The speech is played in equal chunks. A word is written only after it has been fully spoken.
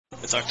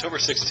It's October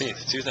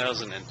 16th,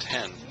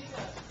 2010.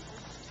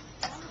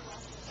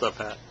 What's up,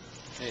 Pat?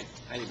 Hey,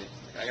 how you doing?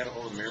 I got to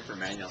hold a mirror for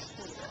Manuel.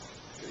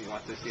 You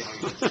want to see how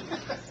he looks?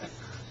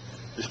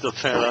 You're still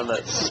trying on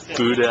that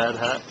Spoodad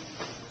hat?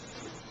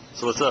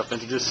 So what's up?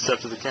 Introduce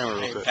yourself to the camera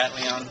real quick. Pat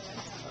Leon,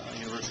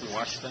 University of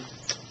Washington,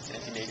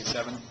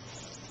 1987.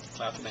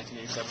 Class of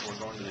 1987. We're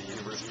going to the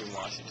University of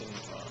Washington,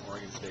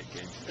 Oregon State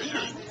game.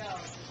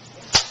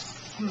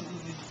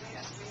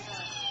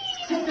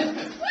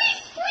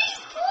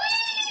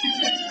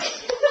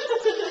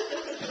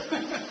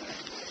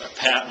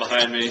 Pat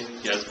behind me.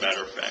 Yes,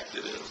 matter of fact,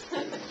 it is.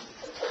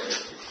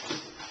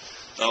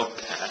 Oh,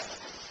 Pat.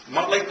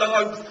 Motley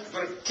Dawgs,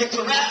 we're going to kick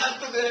some ass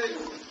today.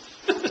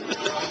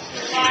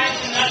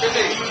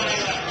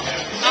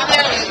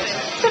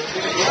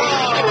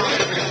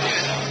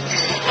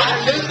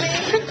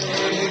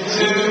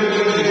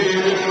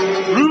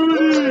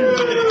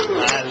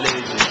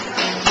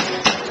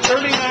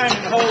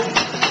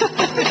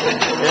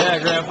 Yeah,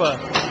 Grandpa.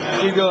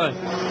 Keep going.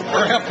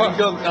 Grandpa. Keep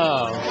going.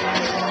 Oh.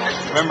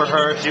 Remember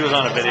her? She was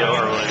on a video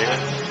earlier.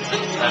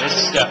 That is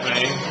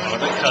Stephanie, one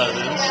of the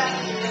cousins.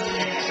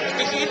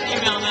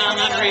 Email now,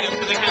 not read them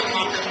because I can't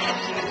talk.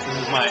 This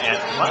is my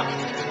aunt. What?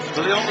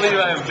 So they don't believe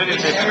I have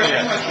videotaped her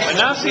yet. But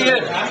now she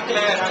is.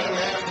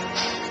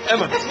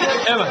 Emma.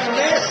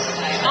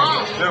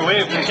 They're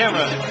waving to the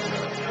camera.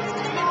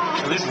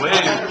 At least wave.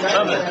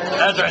 Something.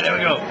 That's right. There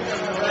we go.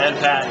 And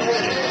Pat.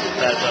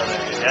 That's other.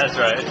 That's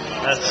right.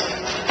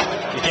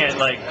 You can't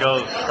like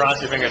go cross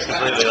your fingers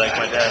completely like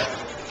my dad.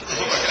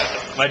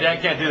 My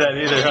dad can't do that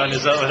either on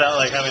his own without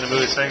like having to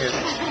move his fingers.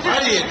 How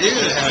do you do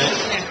this, man?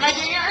 Am I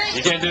doing it right?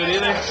 You can't do it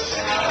either?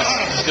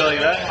 Just go like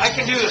that? I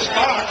can do the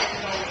spot.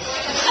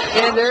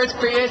 And there's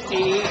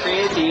Christy. Live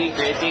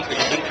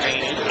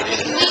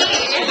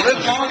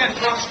long and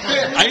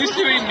prosper. I used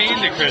to be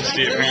mean to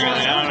Christy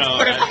apparently. I don't know.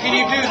 Can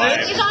you do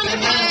this? He's on his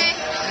way.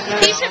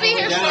 He should be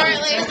here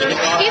shortly.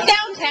 He's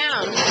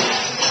downtown.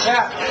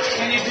 Yeah.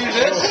 Can you do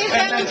this? He's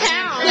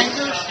downtown. A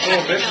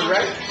little bit,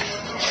 right?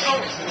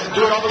 Do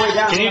it all the way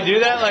down. Can you do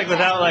that like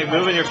without like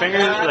moving your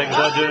fingers? Like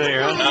without doing it on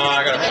your own? No,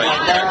 I gotta fight.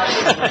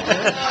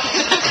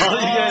 All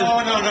you guys.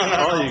 No.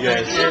 All you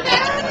guys.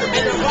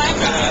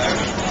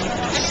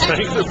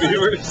 Thank the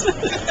Beavers.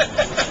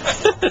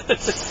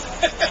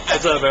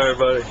 What's up,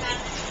 everybody?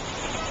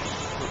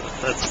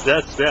 That's I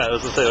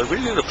was gonna say, like, we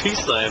need a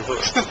peace sign for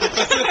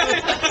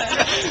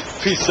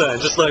peace sign,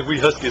 just like we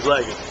Huskies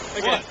like it.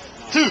 Okay. 1,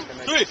 2,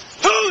 3.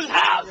 Who's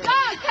house? Who's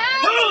house?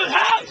 Who's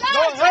house?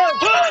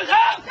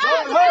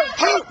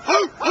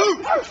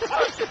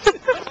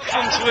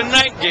 Welcome to a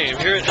night game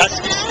here at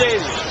Husky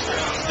Stadium.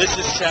 This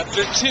is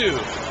Chapter 2.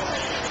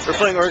 We're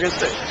playing Oregon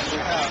State.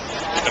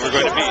 And we're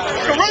going to beat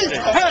Oregon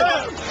State.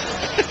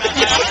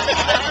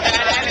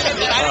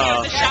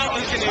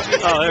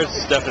 Oh, there's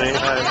Stephanie.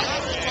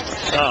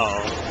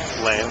 Oh,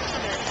 lame.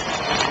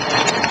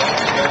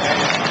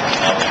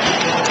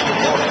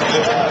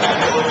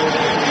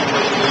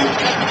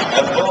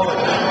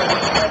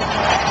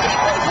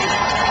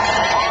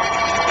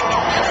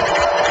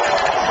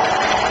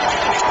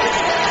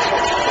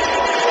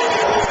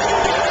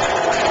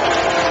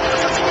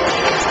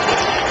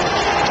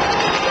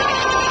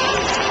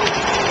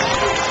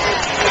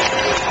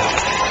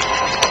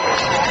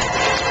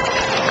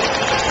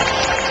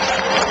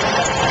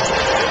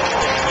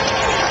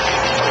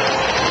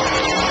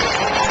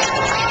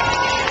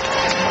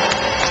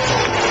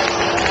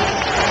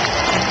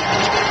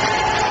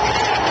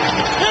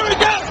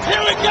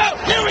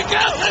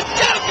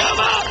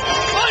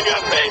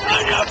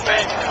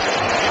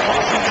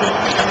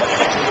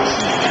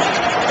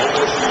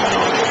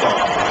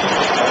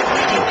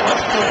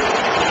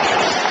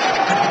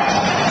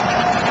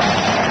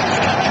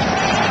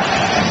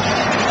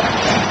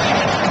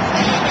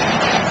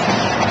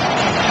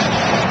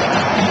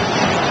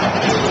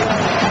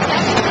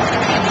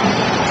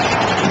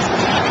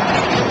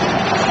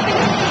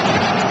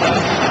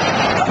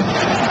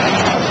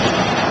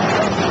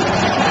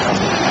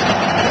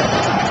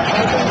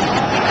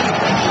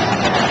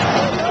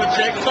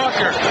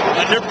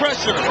 Under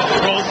pressure,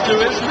 rolls to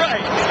his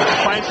right,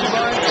 finds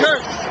Javon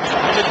Kurtz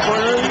in the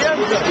corner of the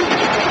end zone.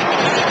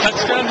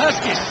 Touchdown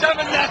Huskies, 7-0.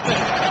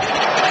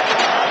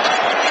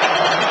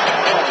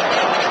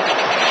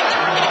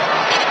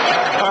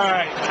 All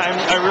right,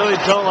 I really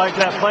don't like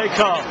that play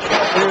call.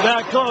 We're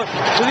that close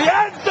to the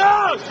end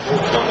zone.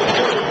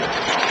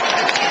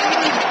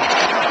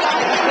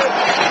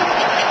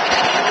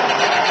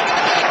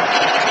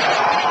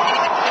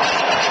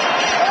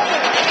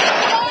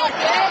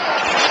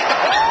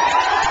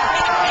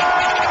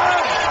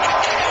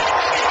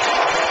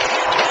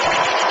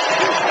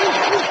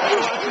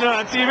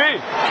 On TV.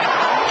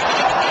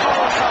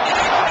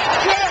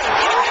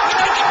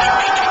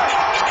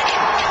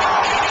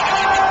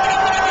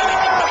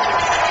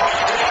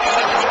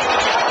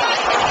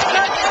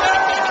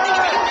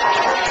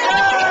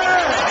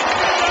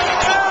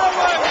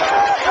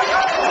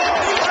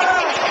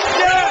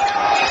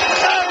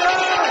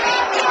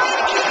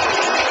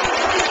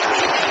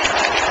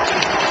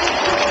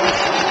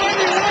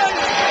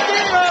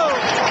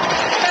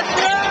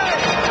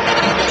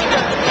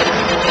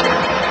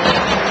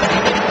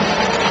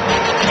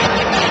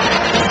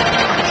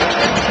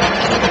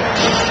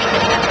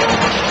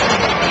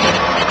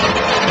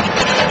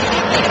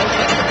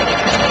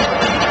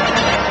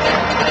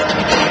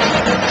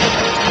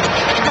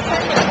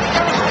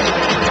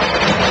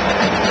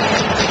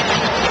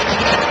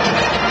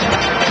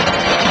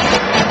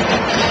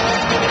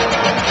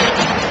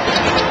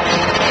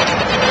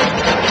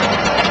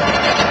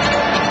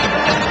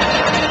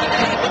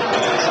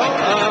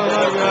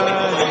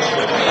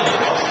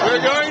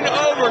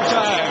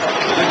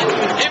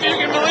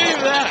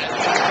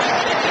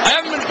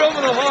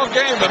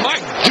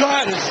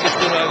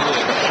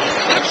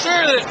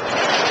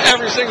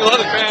 single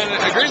other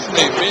fan agrees with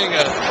me, being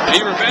a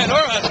Beaver fan or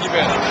a Husky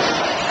fan.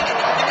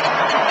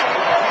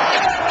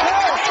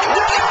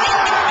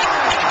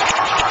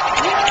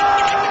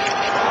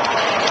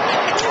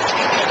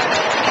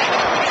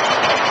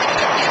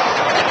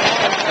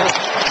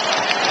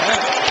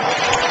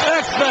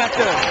 X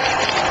Factor.